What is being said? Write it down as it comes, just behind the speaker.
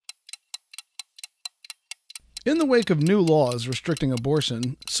In the wake of new laws restricting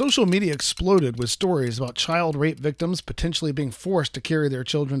abortion, social media exploded with stories about child rape victims potentially being forced to carry their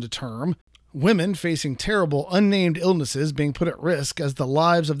children to term, women facing terrible unnamed illnesses being put at risk as the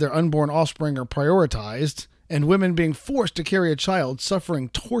lives of their unborn offspring are prioritized, and women being forced to carry a child suffering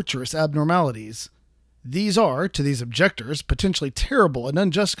torturous abnormalities. These are, to these objectors, potentially terrible and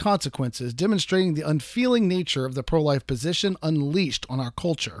unjust consequences demonstrating the unfeeling nature of the pro-life position unleashed on our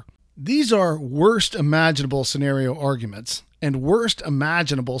culture. These are worst imaginable scenario arguments, and worst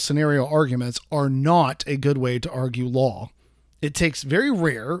imaginable scenario arguments are not a good way to argue law. It takes very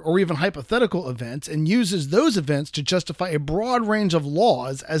rare or even hypothetical events and uses those events to justify a broad range of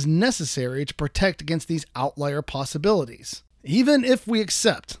laws as necessary to protect against these outlier possibilities. Even if we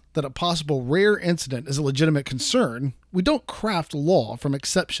accept that a possible rare incident is a legitimate concern, we don't craft law from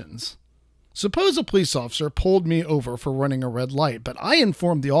exceptions. Suppose a police officer pulled me over for running a red light, but I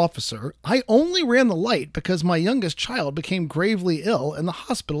informed the officer I only ran the light because my youngest child became gravely ill and the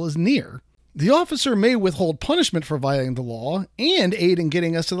hospital is near. The officer may withhold punishment for violating the law and aid in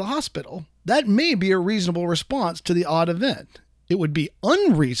getting us to the hospital. That may be a reasonable response to the odd event. It would be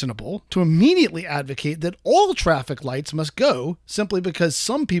unreasonable to immediately advocate that all traffic lights must go simply because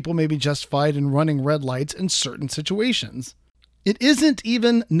some people may be justified in running red lights in certain situations. It isn't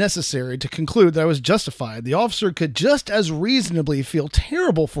even necessary to conclude that I was justified. The officer could just as reasonably feel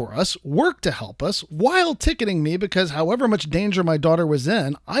terrible for us, work to help us, while ticketing me because however much danger my daughter was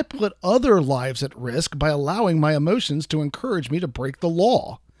in, I put other lives at risk by allowing my emotions to encourage me to break the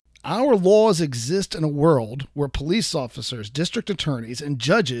law. Our laws exist in a world where police officers, district attorneys, and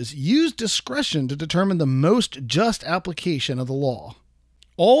judges use discretion to determine the most just application of the law.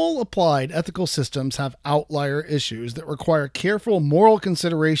 All applied ethical systems have outlier issues that require careful moral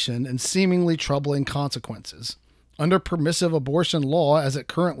consideration and seemingly troubling consequences. Under permissive abortion law as it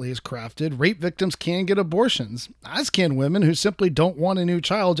currently is crafted, rape victims can get abortions, as can women who simply don't want a new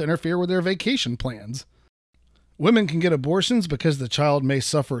child to interfere with their vacation plans. Women can get abortions because the child may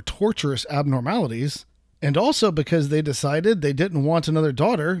suffer torturous abnormalities, and also because they decided they didn't want another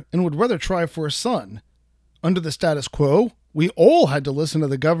daughter and would rather try for a son. Under the status quo, we all had to listen to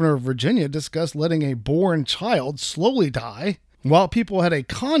the governor of Virginia discuss letting a born child slowly die, while people had a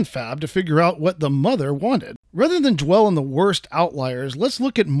confab to figure out what the mother wanted. Rather than dwell on the worst outliers, let's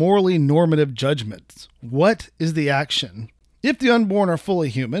look at morally normative judgments. What is the action? If the unborn are fully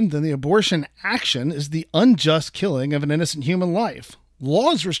human, then the abortion action is the unjust killing of an innocent human life.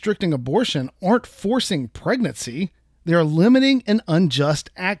 Laws restricting abortion aren't forcing pregnancy, they are limiting an unjust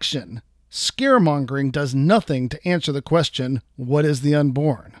action. Scaremongering does nothing to answer the question, what is the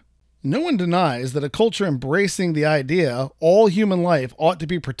unborn? No one denies that a culture embracing the idea all human life ought to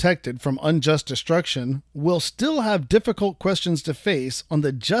be protected from unjust destruction will still have difficult questions to face on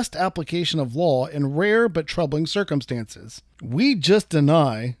the just application of law in rare but troubling circumstances. We just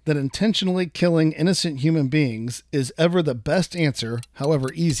deny that intentionally killing innocent human beings is ever the best answer, however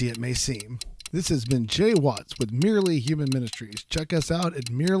easy it may seem. This has been Jay Watts with Merely Human Ministries. Check us out at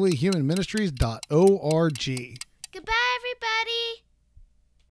merelyhumanministries.org. Goodbye, everybody.